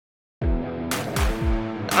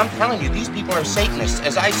I'm telling you, these people are Satanists.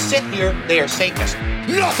 As I sit here, they are Satanists.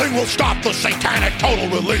 Nothing will stop the satanic total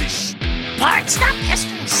release. Bart, stop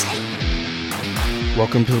pestering Satan.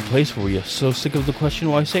 Welcome to the place where we are so sick of the question,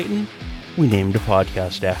 why Satan? We named a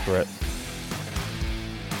podcast after it.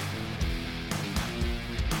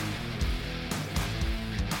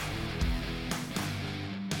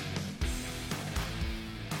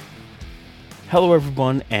 Hello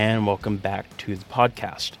everyone, and welcome back to the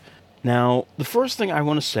podcast. Now, the first thing I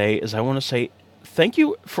want to say is thank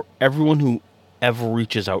you for everyone who ever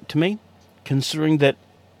reaches out to me, considering that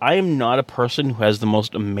I am not a person who has the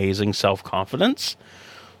most amazing self-confidence.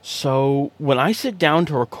 So when I sit down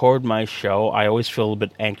to record my show, I always feel a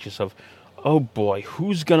bit anxious of, oh boy,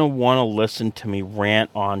 who's going to want to listen to me rant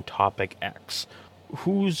on topic X?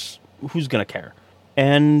 Who's going to care?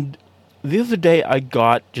 And the other day I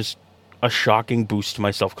got just a shocking boost to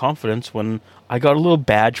my self-confidence when I got a little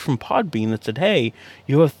badge from Podbean that said, hey,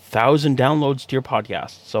 you have 1,000 downloads to your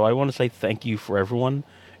podcast. So I want to say thank you for everyone.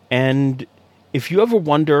 And if you ever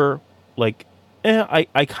wonder,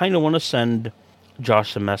 I kind of want to send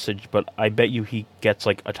Josh a message, but I bet you he gets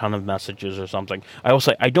a ton of messages or something. I will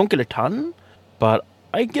say, I don't get a ton, but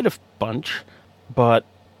I get a bunch. But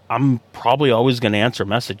I'm probably always going to answer a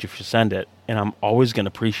message if you send it, and I'm always going to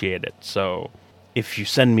appreciate it. So if you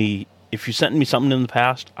sent me something in the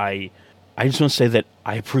past, I just want to say that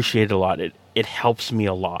I appreciate it a lot. It helps me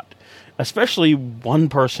a lot. Especially one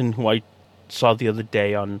person who I saw the other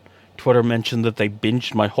day on Twitter mentioned that they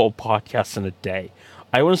binged my whole podcast in a day.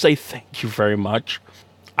 I want to say thank you very much.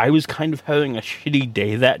 I was kind of having a shitty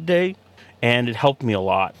day that day, and it helped me a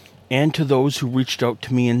lot. And to those who reached out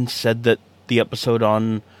to me and said that the episode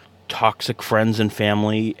on toxic friends and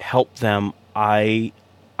family helped them, I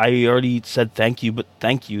already said thank you, but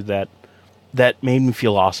thank you, that made me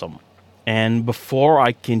feel awesome. And before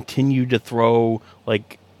I continue to throw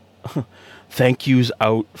thank yous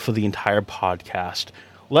out for the entire podcast,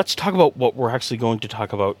 let's talk about what we're actually going to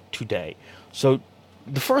talk about today. So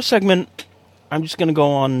the first segment, I'm just going to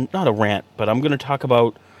go on, not a rant, but I'm going to talk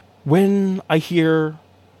about when I hear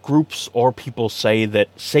groups or people say that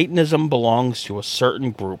Satanism belongs to a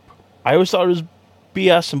certain group. I always thought it was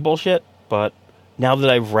BS and bullshit, but now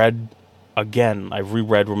that I've reread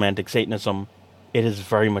Romantic Satanism, it is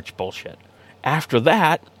very much bullshit. After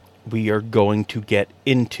that, we are going to get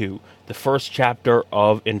into the first chapter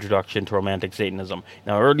of Introduction to Romantic Satanism.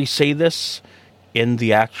 Now, I already say this in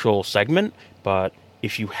the actual segment, but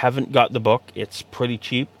if you haven't got the book, it's pretty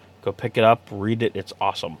cheap. Go pick it up, read it, it's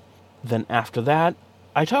awesome. Then after that,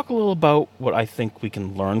 I talk a little about what I think we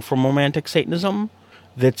can learn from Romantic Satanism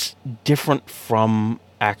that's different from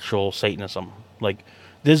actual Satanism.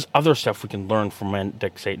 There's other stuff we can learn from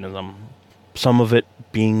Romantic Satanism. Some of it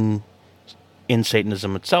being in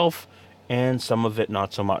Satanism itself, and some of it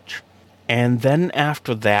not so much. And then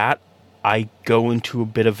after that, I go into a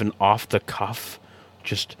bit of an off-the-cuff,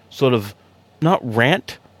 just sort of, not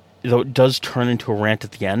rant, though it does turn into a rant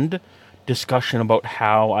at the end, discussion about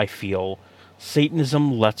how I feel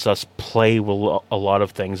Satanism lets us play with a lot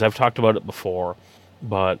of things. I've talked about it before,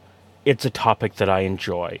 but it's a topic that I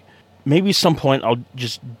enjoy. Maybe some point I'll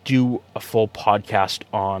just do a full podcast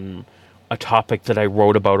on a topic that I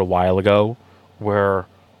wrote about a while ago, where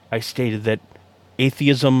I stated that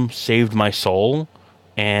atheism saved my soul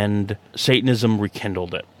and Satanism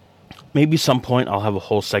rekindled it. Maybe some point I'll have a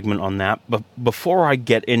whole segment on that, but before I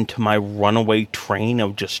get into my runaway train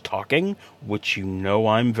of just talking, which you know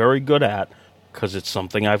I'm very good at, because it's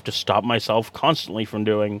something I have to stop myself constantly from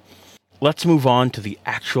doing, let's move on to the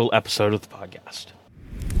actual episode of the podcast.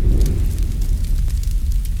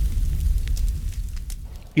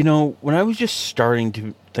 You know, when I was just starting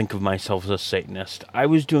to think of myself as a Satanist, I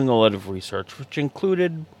was doing a lot of research, which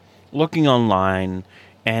included looking online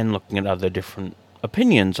and looking at other different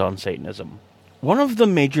opinions on Satanism. One of the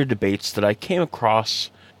major debates that I came across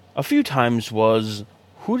a few times was,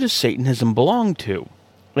 who does Satanism belong to?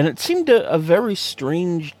 And it seemed a very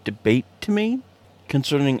strange debate to me,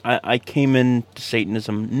 considering I came into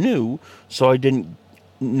Satanism new, so I didn't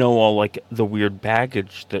know all the weird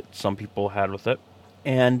baggage that some people had with it.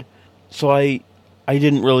 And so I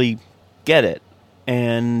didn't really get it.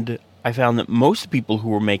 And I found that most people who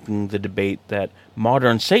were making the debate that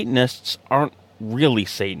modern Satanists aren't really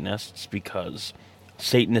Satanists, because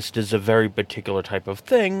Satanist is a very particular type of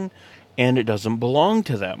thing, and it doesn't belong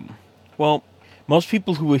to them. Well, most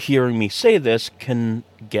people who are hearing me say this can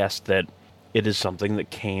guess that it is something that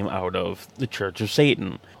came out of the Church of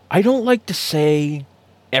Satan. I don't like to say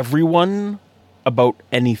everyone about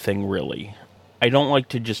anything, really. I don't like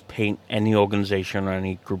to just paint any organization or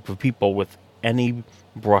any group of people with any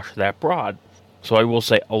brush that broad. So I will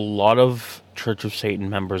say a lot of Church of Satan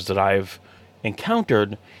members that I've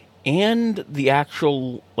encountered, and the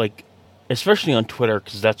actual, like, especially on Twitter,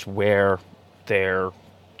 because that's where there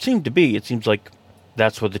seem to be. It seems like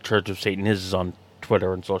that's what the Church of Satan is on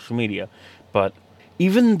Twitter and social media. But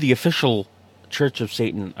even the official Church of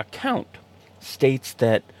Satan account states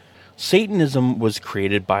that Satanism was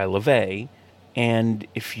created by LaVey, and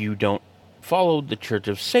if you don't follow the Church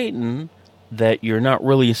of Satan, that you're not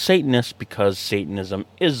really a Satanist because Satanism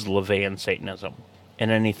is LaVeyan Satanism,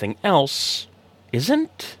 and anything else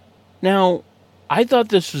isn't. Now, I thought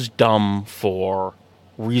this was dumb for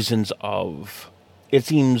reasons of, it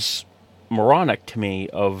seems moronic to me,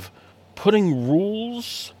 of putting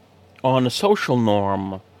rules on a social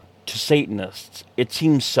norm to Satanists. It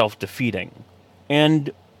seems self-defeating.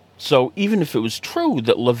 And so even if it was true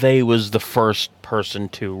that LaVey was the first person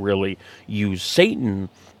to really use Satan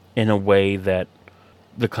in a way that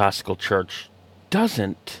the classical church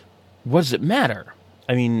doesn't, what does it matter?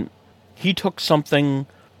 I mean, he took something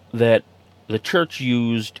that the church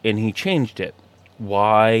used and he changed it.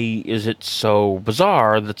 Why is it so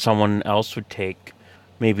bizarre that someone else would take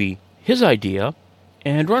maybe his idea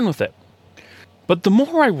and run with it? But the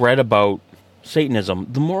more I read about Satanism,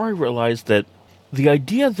 the more I realized that the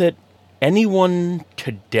idea that anyone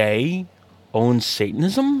today owns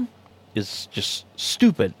Satanism is just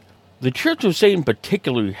stupid. The Church of Satan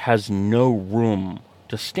particularly has no room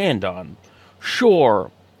to stand on.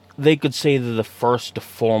 Sure, they could say they're the first to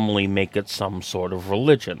formally make it some sort of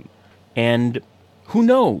religion. And who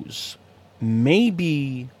knows?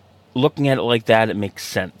 Maybe looking at it like that, it makes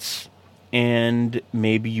sense. And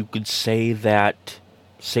maybe you could say that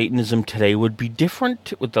Satanism today would be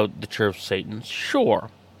different without the Church of Satan. Sure.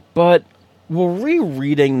 But we're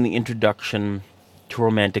rereading the introduction to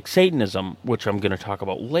Romantic Satanism, which I'm going to talk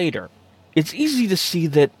about later. It's easy to see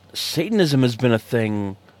that Satanism has been a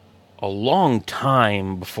thing a long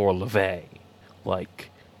time before LaVey. Like,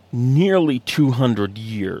 nearly 200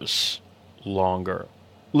 years longer.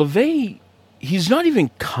 LaVey, he's not even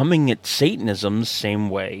coming at Satanism the same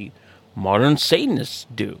way modern Satanists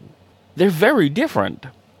do. They're very different.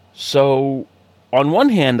 So, on one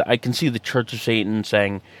hand, I can see the Church of Satan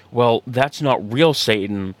saying, well, that's not real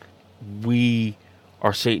Satan. We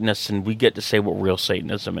are Satanists and we get to say what real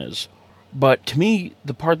Satanism is. But to me,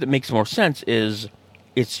 the part that makes more sense is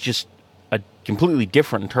it's just a completely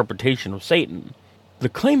different interpretation of Satan. The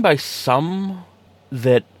claim by some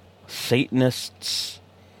that Satanists...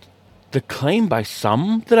 The claim by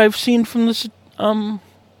some that I've seen from this...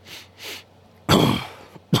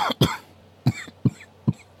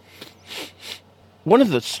 One of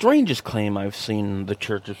the strangest claims I've seen the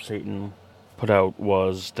Church of Satan put out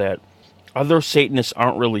was that other Satanists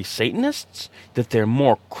aren't really Satanists, that they're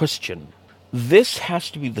more Christian. This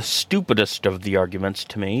has to be the stupidest of the arguments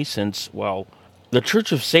to me, since, well, the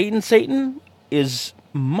Church of Satan is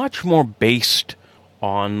much more based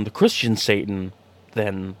on the Christian Satan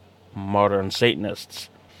than modern Satanists.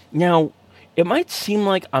 Now, it might seem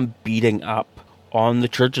like I'm beating up on the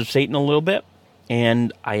Church of Satan a little bit,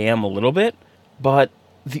 and I am a little bit, but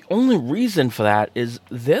the only reason for that is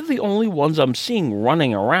they're the only ones I'm seeing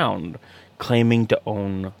running around claiming to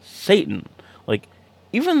own Satan. Like,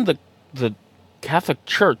 even the Catholic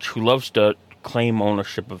Church, who loves to claim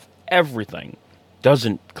ownership of everything,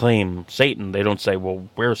 doesn't claim Satan. They don't say, well,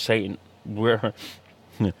 we're Satan. We're,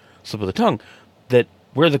 slip of the tongue, that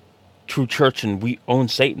we're the true church and we own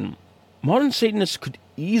Satan. Modern Satanists could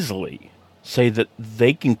easily say that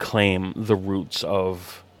they can claim the roots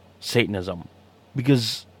of Satanism.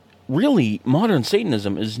 Because, really, modern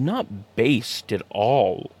Satanism is not based at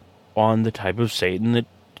all on the type of Satan that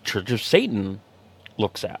the Church of Satan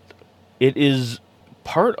looks at. It is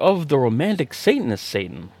part of the Romantic Satanist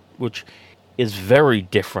Satan, which is very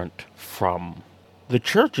different from the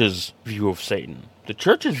Church's view of Satan. The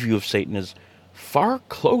Church's view of Satan is far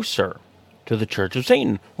closer to the Church of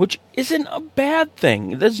Satan, which isn't a bad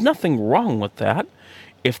thing. There's nothing wrong with that.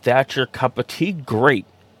 If that's your cup of tea, great.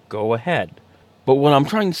 Go ahead. But what I'm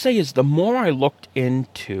trying to say is the more I looked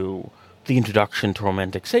into the introduction to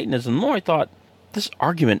Romantic Satanism, the more I thought, this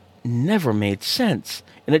argument never made sense.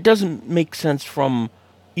 And it doesn't make sense from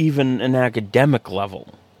even an academic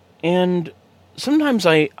level. And sometimes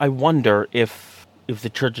I wonder if the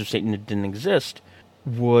Church of Satan didn't exist,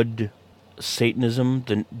 would Satanism,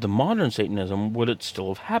 the modern Satanism, would it still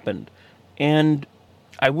have happened? And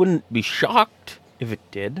I wouldn't be shocked if it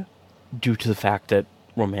did, due to the fact that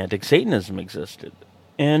Romantic Satanism existed.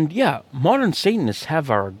 And yeah, modern Satanists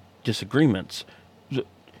have our disagreements.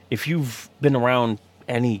 If you've been around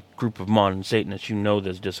any group of modern Satanists, you know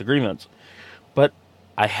there's disagreements. But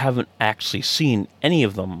I haven't actually seen any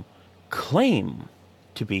of them claim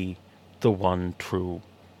to be the one true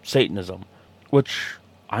Satanism, which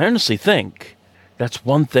I honestly think that's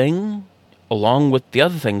one thing, along with the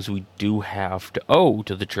other things we do have to owe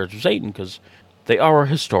to the Church of Satan, because they are a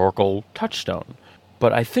historical touchstone.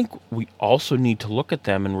 But I think we also need to look at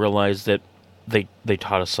them and realize that they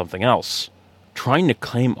taught us something else. Trying to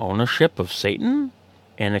claim ownership of Satan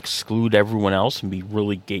and exclude everyone else and be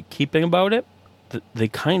really gatekeeping about it, they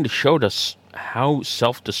kind of showed us how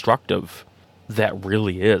self-destructive that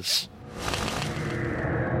really is.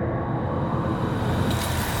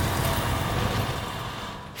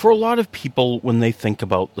 For a lot of people, when they think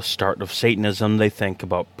about the start of Satanism, they think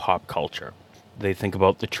about pop culture. They think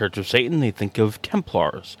about the Church of Satan, they think of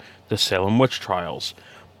Templars, the Salem witch trials.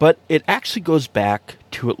 But it actually goes back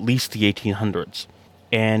to at least the 1800s,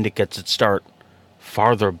 and it gets its start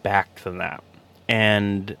farther back than that.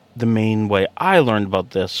 And the main way I learned about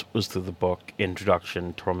this was through the book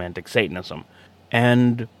Introduction to Romantic Satanism.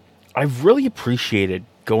 And I've really appreciated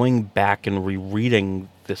going back and rereading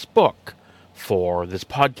this book for this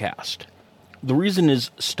podcast. The reason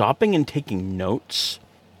is stopping and taking notes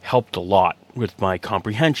helped a lot with my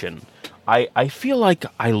comprehension. I feel like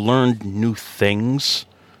I learned new things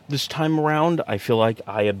this time around. I feel like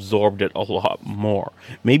I absorbed it a lot more.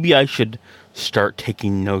 Maybe I should start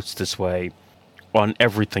taking notes this way on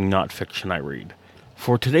everything not fiction I read.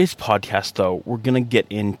 For today's podcast, though, we're going to get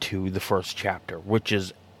into the first chapter, which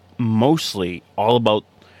is mostly all about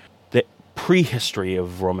the prehistory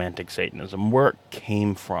of Romantic Satanism, where it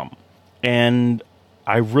came from. And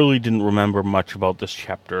I really didn't remember much about this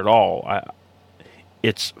chapter at all.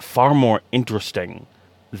 It's far more interesting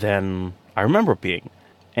than I remember it being.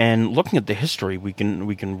 And looking at the history, we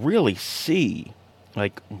can really see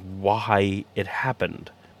why it happened.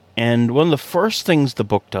 And one of the first things the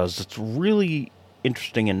book does that's really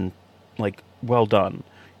interesting and well done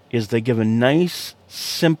is they give a nice,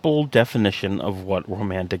 simple definition of what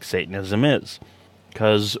Romantic Satanism is.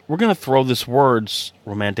 Because we're going to throw this word,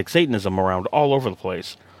 Romantic Satanism, around all over the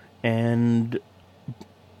place. And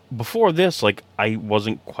before this, I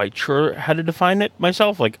wasn't quite sure how to define it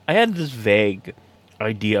myself. I had this vague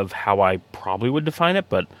idea of how I probably would define it,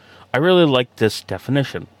 but I really like this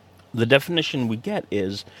definition. The definition we get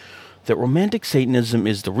is that Romantic Satanism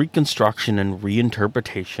is the reconstruction and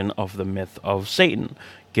reinterpretation of the myth of Satan,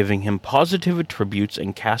 giving him positive attributes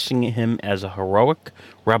and casting him as a heroic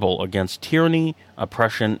rebel against tyranny,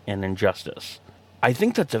 oppression, and injustice. I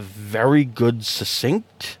think that's a very good,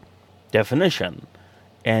 succinct definition.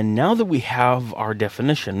 And now that we have our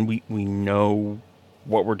definition, we know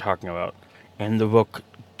what we're talking about. And the book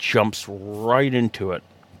jumps right into it,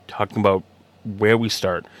 talking about where we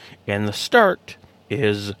start. And the start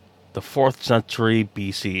is the 4th century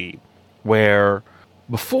BCE, where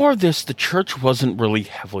before this, the church wasn't really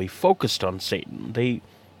heavily focused on Satan.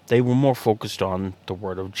 They were more focused on the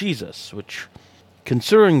word of Jesus, which,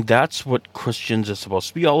 considering that's what Christians are supposed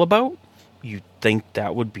to be all about, you'd think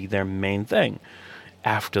that would be their main thing.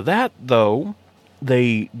 After that, though,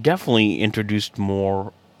 they definitely introduced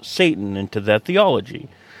more Satan into their theology,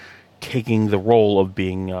 taking the role of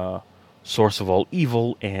being a source of all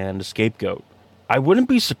evil and a scapegoat. I wouldn't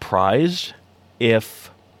be surprised if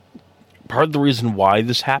part of the reason why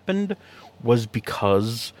this happened was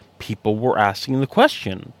because people were asking the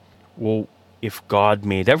question, well, if God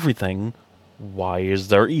made everything, why is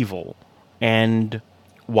there evil? And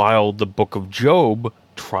while the book of Job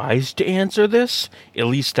tries to answer this, at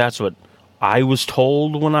least that's what I was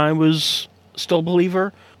told when I was still a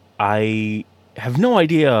believer, I have no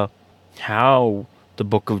idea how the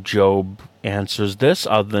book of Job answers this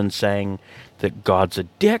other than saying that God's a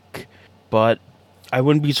dick, but I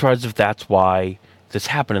wouldn't be surprised if that's why this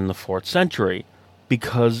happened in the 4th century.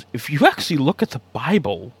 Because if you actually look at the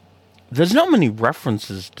Bible, there's not many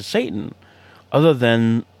references to Satan other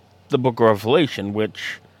than the book of Revelation,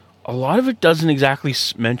 which a lot of it doesn't exactly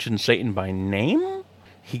mention Satan by name.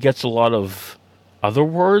 He gets a lot of other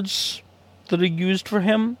words that are used for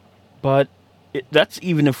him, but that's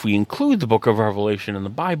even if we include the book of Revelation in the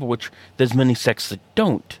Bible, which there's many sects that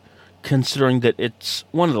don't, considering that it's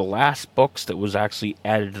one of the last books that was actually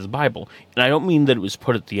added to the Bible. And I don't mean that it was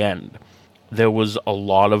put at the end. There was a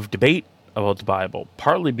lot of debate about the Bible,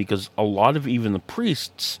 partly because a lot of even the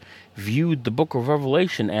priests viewed the book of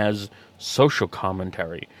Revelation as social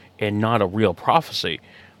commentary and not a real prophecy.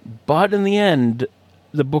 But in the end,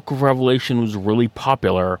 the book of Revelation was really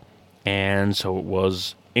popular, and so it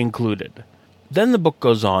was included. Then the book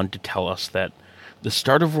goes on to tell us that the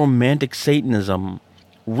start of Romantic Satanism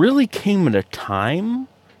really came at a time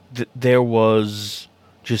that there was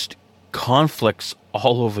just conflicts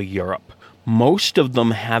all over Europe, most of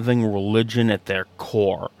them having religion at their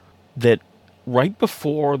core, that right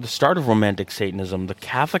before the start of Romantic Satanism, the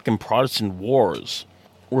Catholic and Protestant wars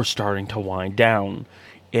were starting to wind down,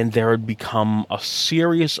 and there had become a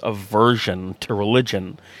serious aversion to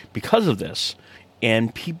religion because of this,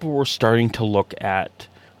 and people were starting to look at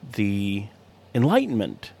the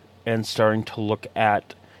Enlightenment and starting to look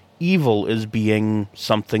at evil as being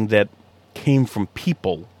something that came from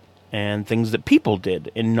people and things that people did,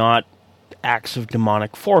 and not acts of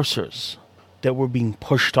demonic forces that were being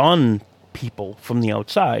pushed on people from the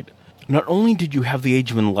outside. Not only did you have the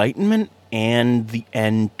Age of Enlightenment and the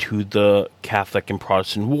end to the Catholic and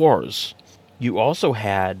Protestant wars, you also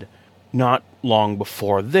had, not long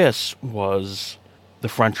before this, was the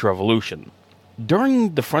French Revolution.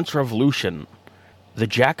 During the French Revolution, the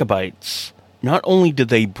Jacobites, not only did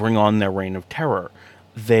they bring on their reign of terror,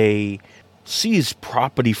 they seized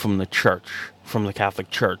property from the church, from the Catholic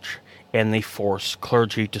Church, and they forced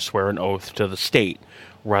clergy to swear an oath to the state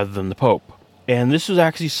rather than the Pope. And this was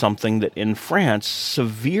actually something that in France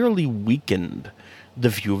severely weakened the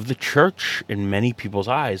view of the church in many people's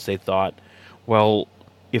eyes. They thought, well,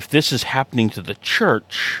 if this is happening to the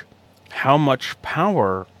church, how much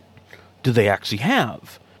power do they actually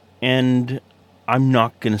have? And I'm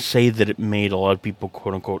not going to say that it made a lot of people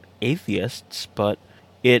quote-unquote atheists, but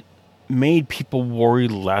it made people worry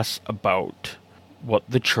less about what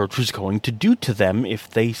the church was going to do to them if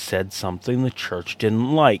they said something the church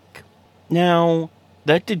didn't like. Now,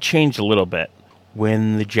 that did change a little bit.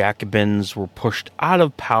 When the Jacobins were pushed out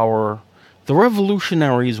of power, the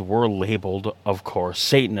revolutionaries were labeled, of course,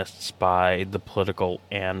 Satanists by the political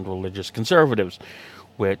and religious conservatives,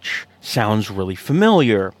 which sounds really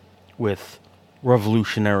familiar with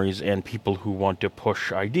revolutionaries and people who want to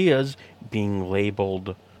push ideas being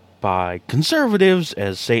labeled by conservatives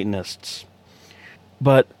as Satanists.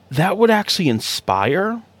 But that would actually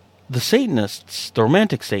inspire the Satanists, the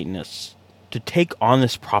Romantic Satanists, to take on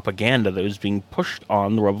this propaganda that was being pushed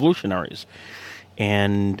on the revolutionaries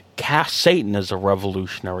and cast Satan as a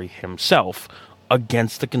revolutionary himself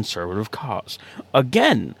against the conservative cause.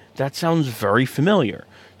 Again, that sounds very familiar.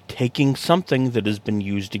 Taking something that has been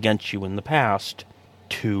used against you in the past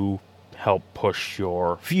to help push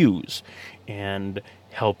your views and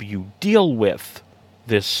help you deal with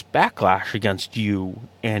this backlash against you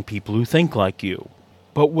and people who think like you.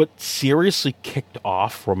 But what seriously kicked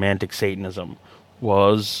off Romantic Satanism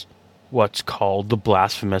was what's called the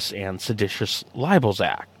Blasphemous and Seditious Libels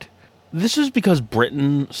Act. This is because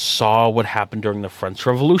Britain saw what happened during the French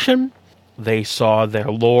Revolution. They saw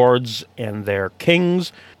their lords and their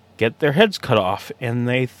kings get their heads cut off, and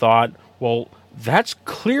they thought, well, that's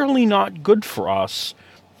clearly not good for us.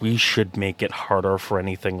 We should make it harder for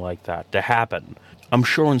anything like that to happen. I'm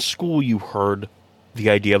sure in school you heard the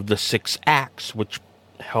idea of the 6 acts, which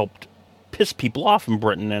helped piss people off in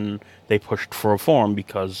Britain, and they pushed for reform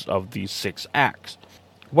because of these 6 acts.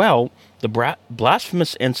 Well, the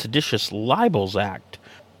Blasphemous and Seditious Libels Act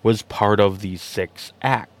was part of these 6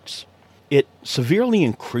 acts. It severely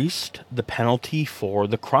increased the penalty for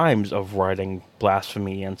the crimes of writing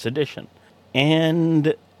blasphemy and sedition.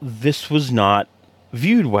 And this was not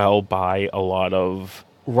viewed well by a lot of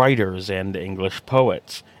writers and English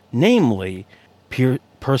poets, namely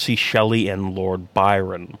Percy Shelley and Lord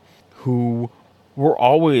Byron, who were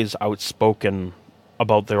always outspoken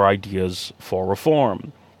about their ideas for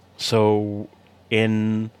reform. So,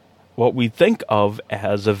 in what we think of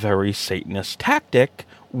as a very Satanist tactic,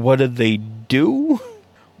 what did they do?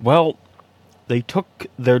 Well, they took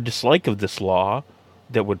their dislike of this law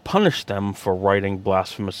that would punish them for writing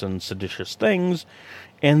blasphemous and seditious things,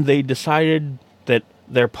 and they decided that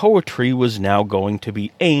their poetry was now going to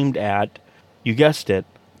be aimed at, you guessed it,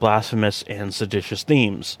 blasphemous and seditious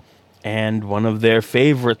themes. And one of their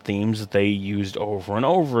favorite themes that they used over and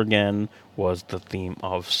over again was the theme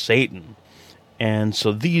of Satan. And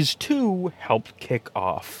so these two helped kick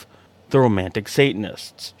off the Romantic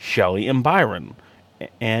Satanists, Shelley and Byron.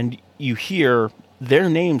 And you hear their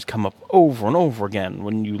names come up over and over again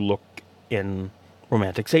when you look in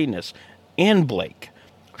Romantic Satanists. And Blake.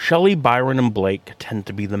 Shelley, Byron, and Blake tend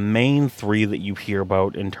to be the main 3 that you hear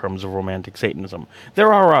about in terms of Romantic Satanism.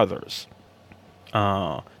 There are others.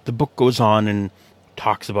 The book goes on and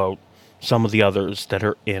talks about some of the others that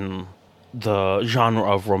are in the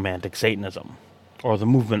genre of Romantic Satanism, or the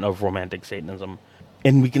movement of Romantic Satanism.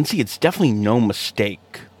 And we can see it's definitely no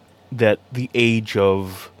mistake that the age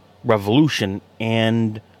of revolution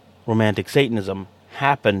and Romantic Satanism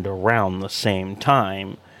happened around the same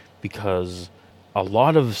time, because a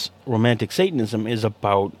lot of Romantic Satanism is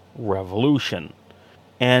about revolution.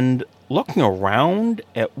 And looking around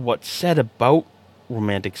at what's said about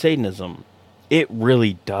Romantic Satanism, it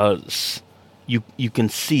really does. You can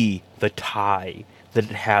see the tie that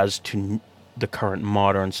it has to the current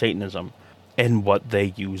modern Satanism and what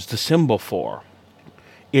they use the symbol for.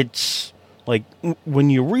 It's like, when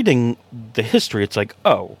you're reading the history, it's like,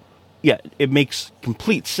 oh, yeah, it makes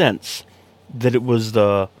complete sense that it was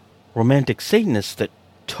the Romantic Satanists that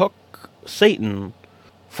took Satan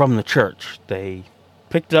from the church. They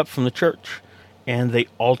picked it up from the church, and they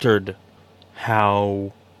altered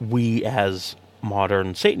how we as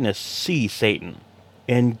modern Satanists see Satan.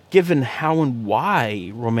 And given how and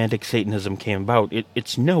why Romantic Satanism came about,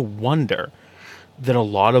 it's no wonder that a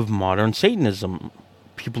lot of modern Satanism,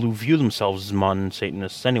 people who view themselves as modern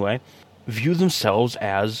Satanists anyway, view themselves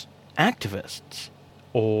as activists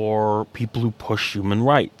or people who push human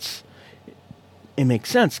rights. It makes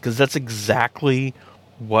sense, because that's exactly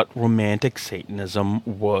what Romantic Satanism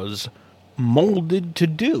was molded to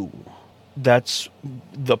do. That's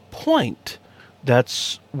the point.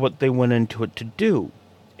 That's what they went into it to do.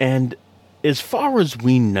 And as far as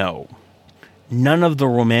we know, none of the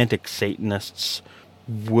Romantic Satanists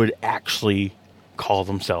would actually call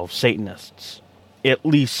themselves Satanists. At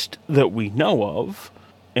least that we know of.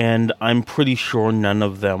 And I'm pretty sure none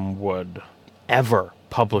of them would ever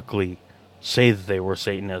publicly say that they were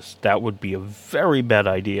Satanists. That would be a very bad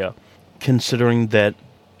idea, considering that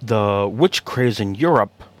the witch craze in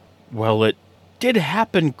Europe, well, it did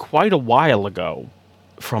happen quite a while ago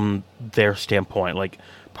from their standpoint, like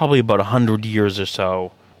probably about 100 years or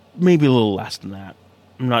so, maybe a little less than that.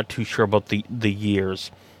 I'm not too sure about the years,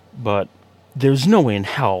 but there's no way in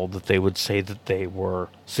hell that they would say that they were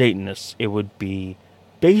Satanists. It would be,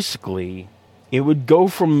 basically, it would go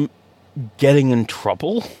from getting in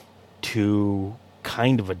trouble to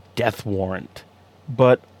kind of a death warrant.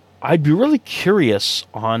 But I'd be really curious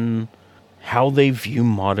on how they view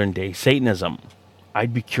modern day Satanism.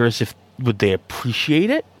 I'd be curious would they appreciate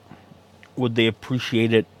it? Would they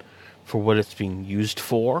appreciate it for what it's being used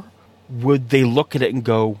for? Would they look at it and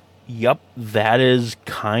go, yep, that is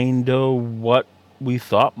kind of what we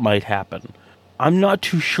thought might happen? I'm not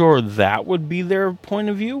too sure that would be their point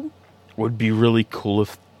of view. Would be really cool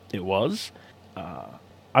if it was.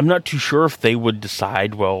 I'm not too sure if they would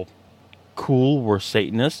decide, well, cool, we're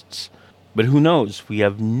Satanists. But who knows? We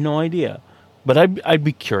have no idea. But I'd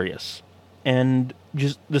be curious. And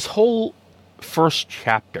just this whole first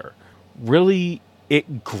chapter, really,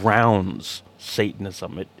 it grounds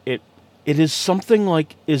Satanism. It is something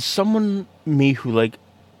like, is someone, me, who, like,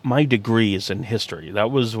 my degree is in history. That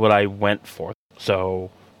was what I went for.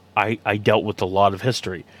 So I dealt with a lot of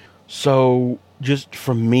history. So just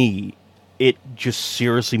for me, it just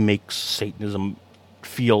seriously makes Satanism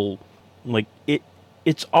feel like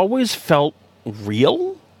it's always felt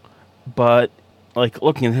real, but like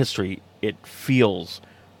looking at history, it feels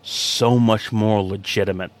so much more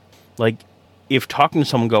legitimate. Like, if talking to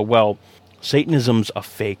someone go, well, Satanism's a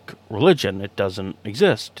fake religion, it doesn't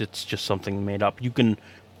exist, it's just something made up, you can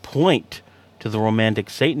point to the Romantic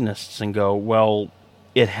Satanists and go, well,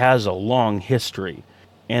 it has a long history.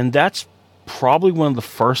 And that's probably one of the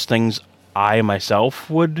first things I myself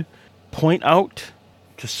would point out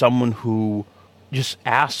to someone who just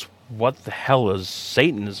asks, what the hell is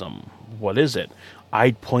Satanism? What is it?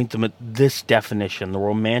 I'd point them at this definition, the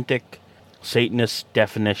Romantic Satanist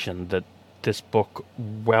definition that this book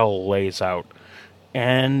well lays out.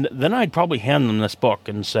 And then I'd probably hand them this book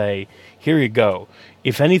and say, here you go.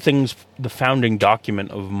 If anything's the founding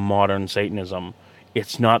document of modern Satanism,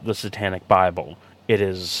 it's not the Satanic Bible. It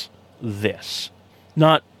is this.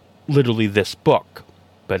 Not literally this book,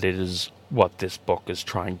 but it is what this book is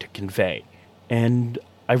trying to convey. And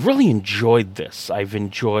I've really enjoyed this. I've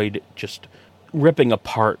enjoyed just ripping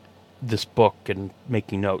apart this book and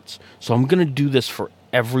making notes. So I'm going to do this for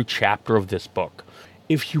every chapter of this book.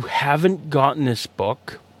 If you haven't gotten this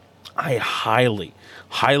book, I highly,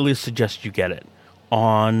 highly suggest you get it.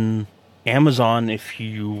 On Amazon, if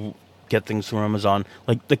you get things from Amazon,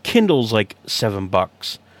 like the Kindle's like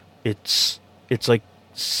 $7. It's like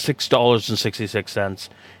 $6.66,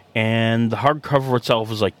 and the hardcover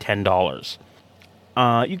itself is like $10.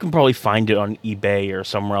 You can probably find it on eBay or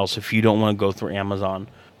somewhere else if you don't want to go through Amazon.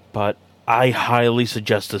 But I highly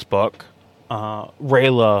suggest this book.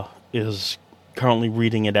 Rayla is currently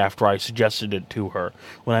reading it after I suggested it to her.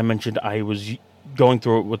 When I mentioned I was going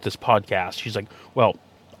through it with this podcast, she's like, well,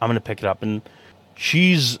 I'm going to pick it up. And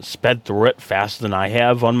she's sped through it faster than I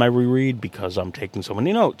have on my reread because I'm taking so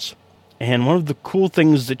many notes. And one of the cool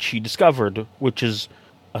things that she discovered, which is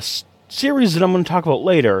a series that I'm going to talk about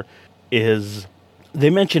later, is they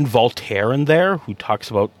mentioned Voltaire in there, who talks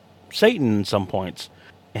about Satan in some points.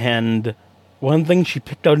 And one thing she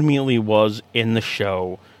picked out immediately was in the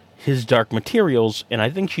show, His Dark Materials, and I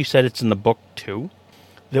think she said it's in the book too,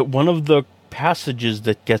 that one of the passages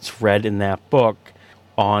that gets read in that book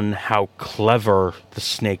on how clever the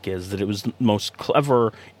snake is, that it was the most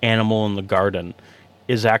clever animal in the garden,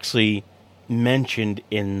 is actually mentioned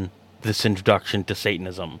in this introduction to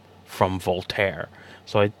Satanism from Voltaire.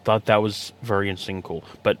 So I thought that was very interesting and cool.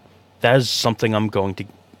 But that is something I'm going to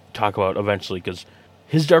talk about eventually, because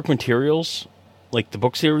His Dark Materials, like the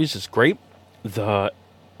book series, is great. The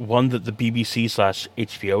one that the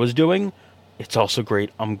BBC/HBO is doing, it's also great.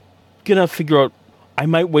 I'm going to figure out, I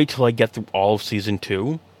might wait till I get through all of season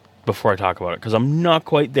 2 before I talk about it, because I'm not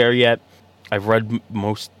quite there yet. I've read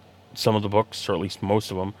some of the books, or at least most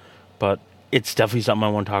of them, but it's definitely something I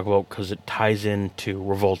want to talk about because it ties into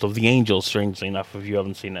Revolt of the Angels, strangely enough, if you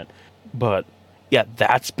haven't seen it. But yeah,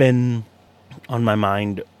 that's been on my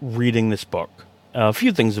mind reading this book. A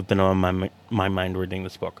few things have been on my mind reading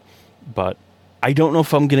this book, but I don't know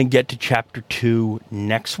if I'm going to get to chapter 2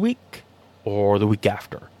 next week or the week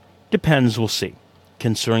after. Depends, we'll see.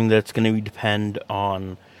 Considering that it's going to depend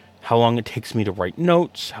on how long it takes me to write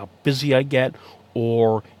notes, how busy I get,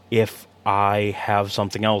 or if I have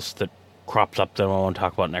something else that crops up that I want to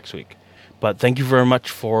talk about next week. But thank you very much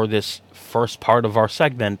for this first part of our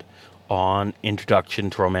segment on Introduction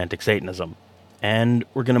to Romantic Satanism. And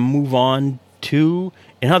we're going to move on to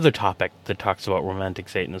another topic that talks about Romantic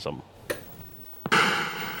Satanism.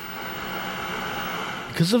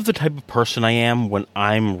 Because of the type of person I am, when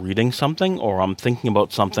I'm reading something or I'm thinking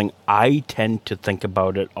about something, I tend to think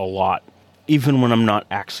about it a lot, even when I'm not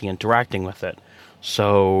actually interacting with it.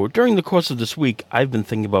 So during the course of this week, I've been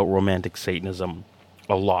thinking about Romantic Satanism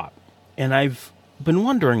a lot. And I've been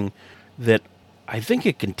wondering that I think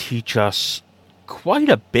it can teach us quite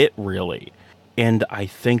a bit, really. And I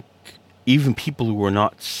think even people who are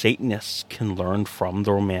not Satanists can learn from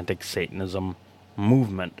the Romantic Satanism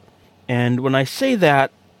movement. And when I say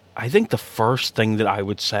that, I think the first thing that I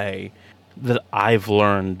would say that I've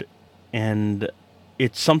learned, and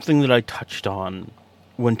it's something that I touched on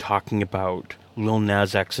when talking about Lil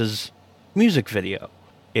Nas X's music video.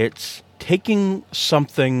 It's taking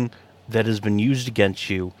something that has been used against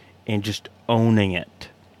you and just owning it.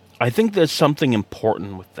 I think there's something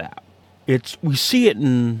important with that. We see it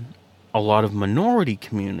in a lot of minority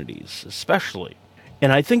communities, especially.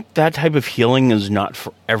 And I think that type of healing is not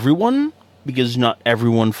for everyone, because not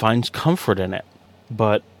everyone finds comfort in it.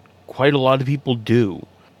 But quite a lot of people do.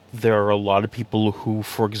 There are a lot of people who,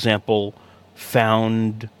 for example,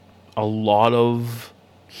 found a lot of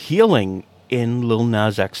healing in Lil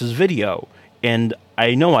Nas X's video. And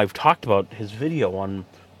I know I've talked about his video on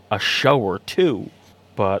a show or two.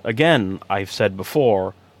 But again, I've said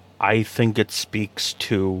before, I think it speaks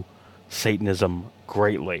to Satanism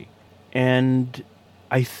greatly. And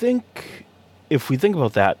I think, if we think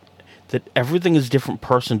about that everything is different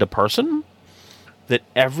person to person, that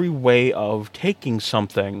every way of taking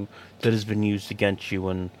something that has been used against you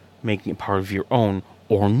and making it part of your own,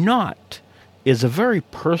 or not, is a very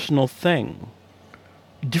personal thing.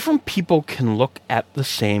 Different people can look at the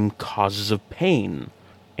same causes of pain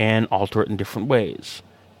and alter it in different ways.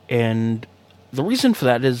 And the reason for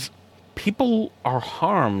that is people are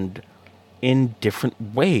harmed in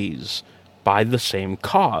different ways by the same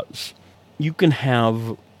cause. You can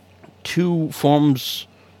have you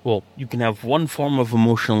can have one form of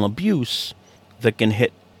emotional abuse that can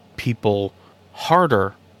hit people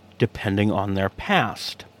harder depending on their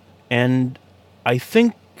past. And I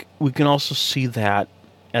think we can also see that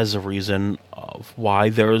as a reason of why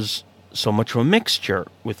there's so much of a mixture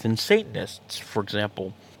within Satanists. For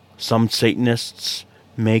example, some Satanists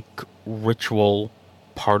make ritual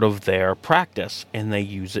part of their practice and they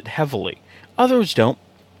use it heavily. Others don't.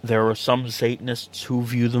 There are some Satanists who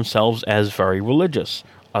view themselves as very religious.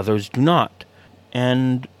 Others do not.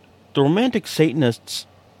 And the Romantic Satanists,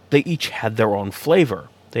 they each had their own flavor.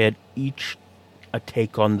 They had each a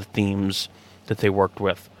take on the themes that they worked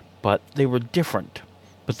with, but they were different.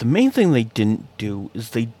 But the main thing they didn't do is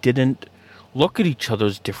they didn't look at each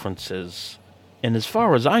other's differences. And as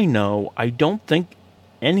far as I know, I don't think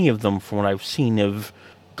any of them, from what I've seen, have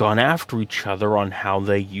gone after each other on how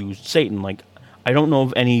they used Satan. Like, I don't know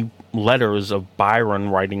of any letters of Byron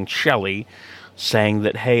writing Shelley saying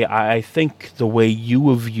that, hey, I think the way you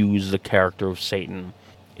have used the character of Satan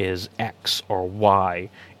is X or Y.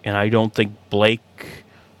 And I don't think Blake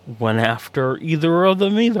went after either of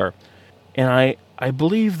them either. And I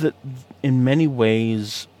believe that in many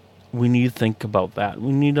ways we need to think about that.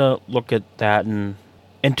 We need to look at that and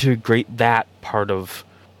integrate that part of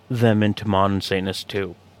them into modern Satanists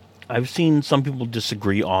too. I've seen some people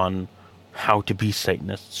disagree on how to be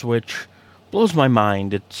Satanists, which blows my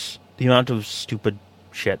mind. It's the amount of stupid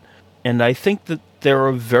shit. And I think that there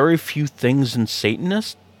are very few things in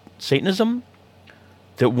Satanism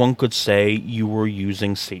that one could say you were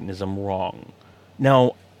using Satanism wrong.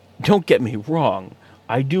 Now, don't get me wrong.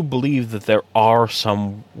 I do believe that there are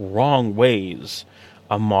some wrong ways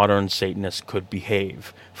a modern Satanist could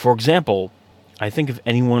behave. For example, I think if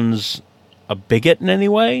anyone's a bigot in any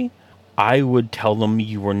way, I would tell them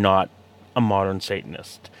you are not a modern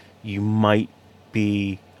Satanist. You might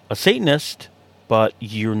be a Satanist, but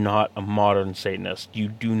you're not a modern Satanist. You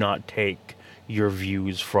do not take your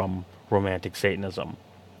views from Romantic Satanism.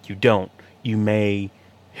 You don't. You may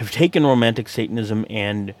have taken Romantic Satanism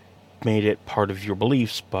and made it part of your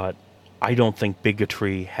beliefs, but I don't think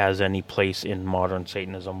bigotry has any place in modern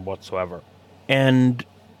Satanism whatsoever. And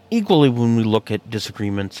equally, when we look at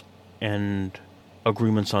disagreements and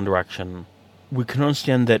agreements on direction, we can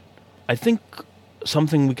understand that I think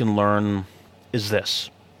something we can learn is this.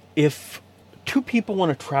 If two people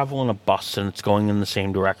want to travel in a bus and it's going in the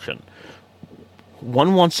same direction,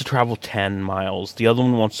 one wants to travel 10 miles, the other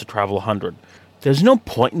one wants to travel 100. There's no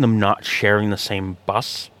point in them not sharing the same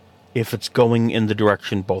bus if it's going in the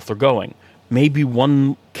direction both are going. Maybe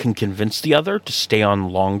one can convince the other to stay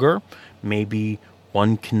on longer. Maybe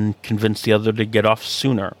one can convince the other to get off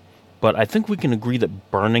sooner. But I think we can agree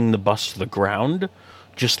that burning the bus to the ground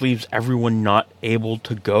just leaves everyone not able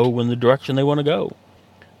to go in the direction they want to go.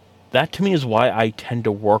 That to me is why I tend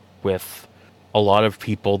to work with a lot of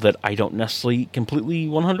people that I don't necessarily completely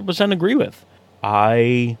 100% agree with.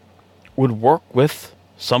 I would work with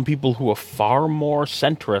some people who are far more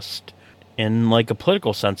centrist in like a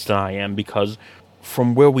political sense than I am, because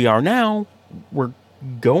from where we are now, we're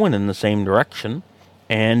going in the same direction,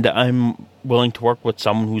 and I'm willing to work with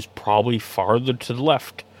someone who's probably farther to the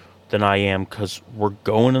left than I am, because we're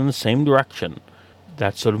going in the same direction.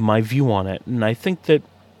 That's sort of my view on it, and I think that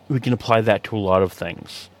we can apply that to a lot of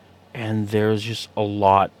things. And there's just a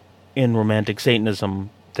lot in Romantic Satanism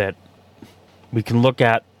that we can look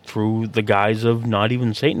at through the guise of not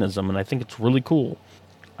even Satanism, and I think it's really cool.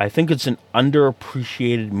 I think it's an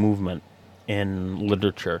underappreciated movement in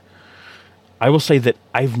literature. I will say that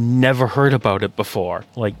I've never heard about it before.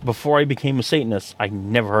 Like, before I became a Satanist, I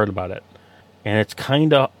never heard about it. And it's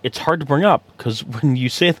hard to bring up, because when you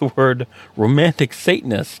say the word Romantic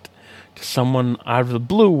Satanist to someone out of the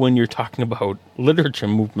blue when you're talking about literature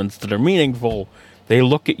movements that are meaningful, they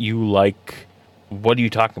look at you like, what are you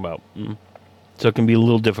talking about? So it can be a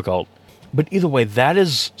little difficult. But either way, that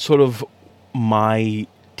is sort of my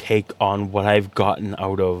take on what I've gotten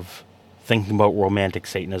out of thinking about Romantic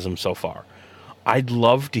Satanism so far. I'd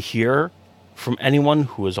love to hear from anyone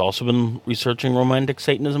who has also been researching Romantic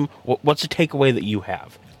Satanism. What's a takeaway that you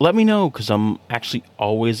have? Let me know, because I'm actually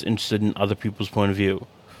always interested in other people's point of view.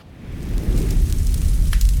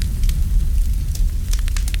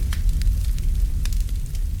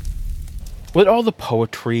 With all the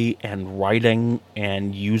poetry and writing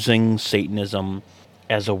and using Satanism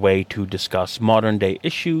as a way to discuss modern day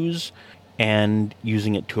issues and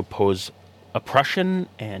using it to oppose oppression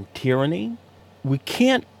and tyranny, we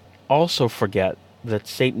can't also forget that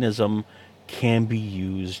Satanism can be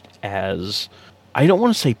used as, I don't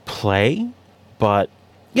want to say play, but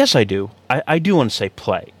yes, I do. I do want to say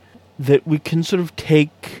play. That we can sort of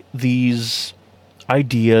take these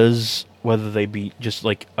ideas, whether they be just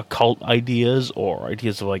like occult ideas or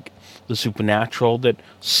ideas of like the supernatural that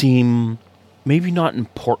seem maybe not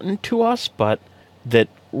important to us, but that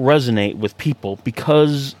resonate with people,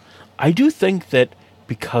 because I do think that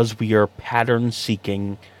because we are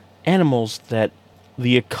pattern-seeking animals, that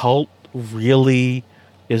the occult really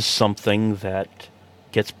is something that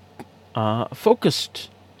gets focused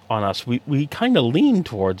on us. We kind of lean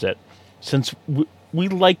towards it, since we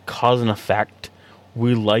like cause and effect.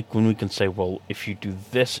 We like when we can say, well, if you do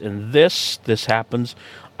this and this happens.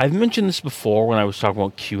 I've mentioned this before when I was talking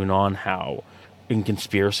about QAnon, how in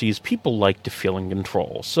conspiracies, people like to feel in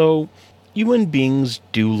control. So human beings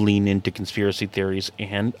do lean into conspiracy theories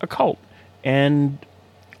and occult. And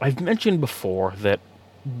I've mentioned before that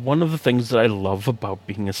one of the things that I love about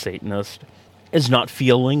being a Satanist is not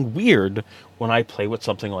feeling weird when I play with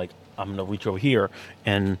something like, I'm going to reach over here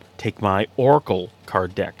and take my Oracle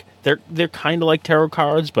card deck. They're kind of like tarot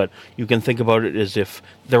cards, but you can think about it as if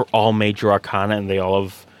they're all major arcana and they all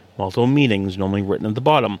have multiple meanings, normally written at the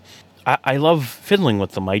bottom. I love fiddling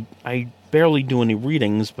with them. I barely do any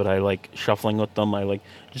readings, but I like shuffling with them. I like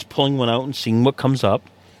just pulling one out and seeing what comes up.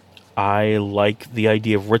 I like the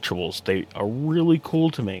idea of rituals. They are really cool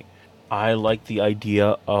to me. I like the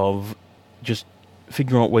idea of just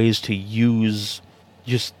figuring out ways to use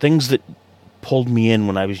just things that pulled me in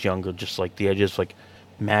when I was younger, just like the idea of like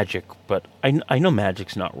magic. But I know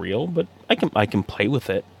magic's not real, but I can play with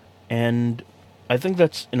it. And I think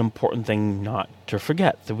that's an important thing not to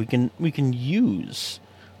forget, that we can use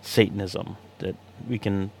Satanism, that we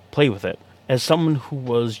can play with it. As someone who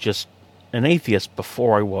was just an atheist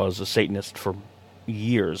before I was a Satanist for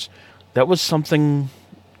years, that was something,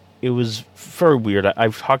 it was very weird.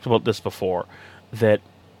 I've talked about this before, that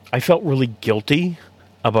I felt really guilty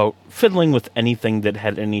about fiddling with anything that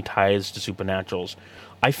had any ties to supernaturals.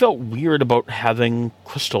 I felt weird about having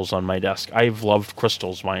crystals on my desk. I've loved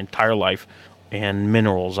crystals my entire life, and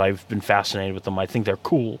minerals. I've been fascinated with them. I think they're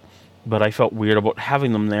cool, but I felt weird about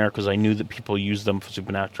having them there because I knew that people use them for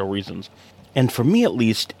supernatural reasons. And for me at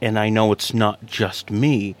least, and I know it's not just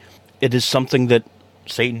me, it is something that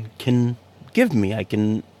Satan can give me. I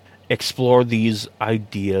can explore these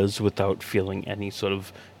ideas without feeling any sort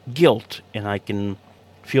of guilt, and I can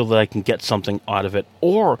feel that I can get something out of it,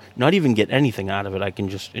 or not even get anything out of it. I can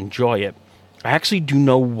just enjoy it. I actually do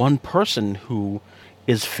know one person who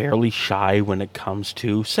is fairly shy when it comes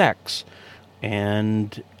to sex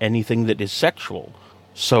and anything that is sexual.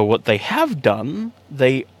 So what they have done,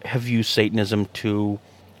 they have used Satanism to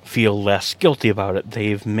feel less guilty about it.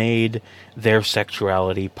 They've made their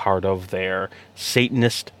sexuality part of their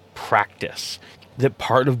Satanist practice. That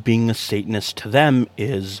part of being a Satanist to them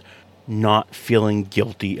is not feeling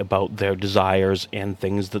guilty about their desires and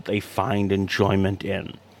things that they find enjoyment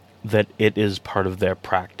in. That it is part of their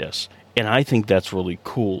practice. And I think that's really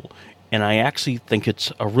cool. And I actually think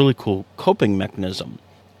it's a really cool coping mechanism.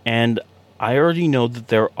 And I already know that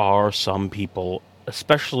there are some people,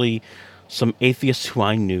 especially some atheists who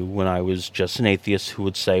I knew when I was just an atheist, who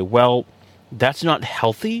would say, well, that's not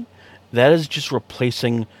healthy. That is just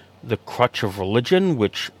replacing the crutch of religion,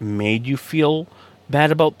 which made you feel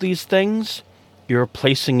bad about these things. You're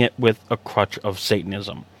replacing it with a crutch of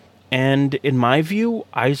Satanism. And in my view,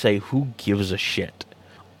 I say, who gives a shit?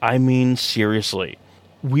 I mean, seriously,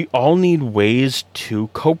 we all need ways to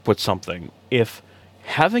cope with something. If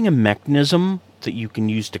having a mechanism that you can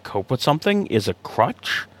use to cope with something is a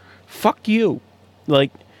crutch, fuck you. Like,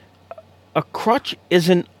 a crutch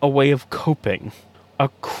isn't a way of coping. A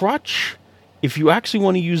crutch, if you actually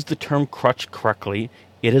want to use the term crutch correctly,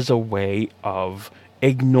 it is a way of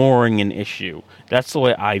ignoring an issue. That's the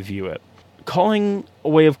way I view it. Calling a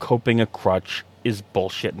way of coping a crutch is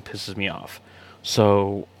bullshit and pisses me off.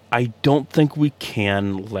 So I don't think we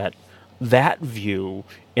can let that view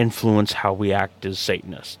influence how we act as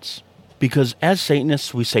Satanists. Because as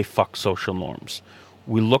Satanists, we say fuck social norms.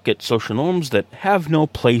 We look at social norms that have no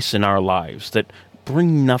place in our lives, that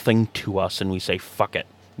bring nothing to us, and we say fuck it.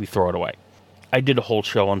 We throw it away. I did a whole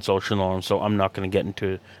show on social norms, so I'm not going to get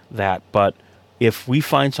into that. But if we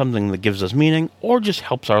find something that gives us meaning or just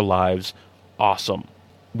helps our lives, awesome.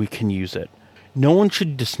 We can use it. No one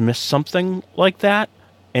should dismiss something like that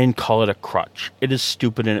and call it a crutch. It is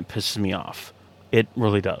stupid and it pisses me off. It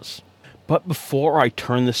really does. But before I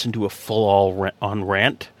turn this into a full-on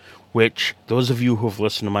rant, which those of you who have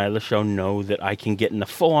listened to my other show know that I can get in a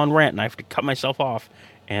full-on rant and I have to cut myself off,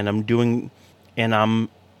 and I'm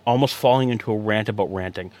almost falling into a rant about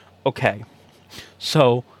ranting. Okay,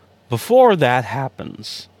 so before that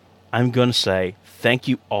happens, I'm going to say thank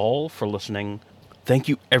you all for listening. Thank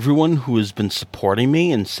you everyone who has been supporting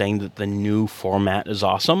me and saying that the new format is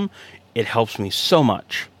awesome. It helps me so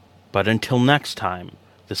much. But until next time,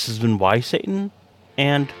 this has been Why Satan,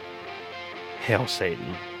 and Hail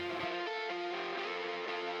Satan.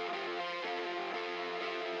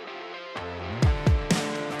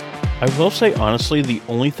 I will say honestly, the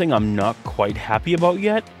only thing I'm not quite happy about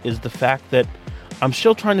yet is the fact that I'm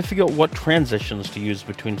still trying to figure out what transitions to use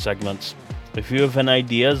between segments. If you have any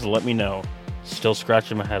ideas, let me know. Still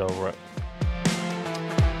scratching my head over it.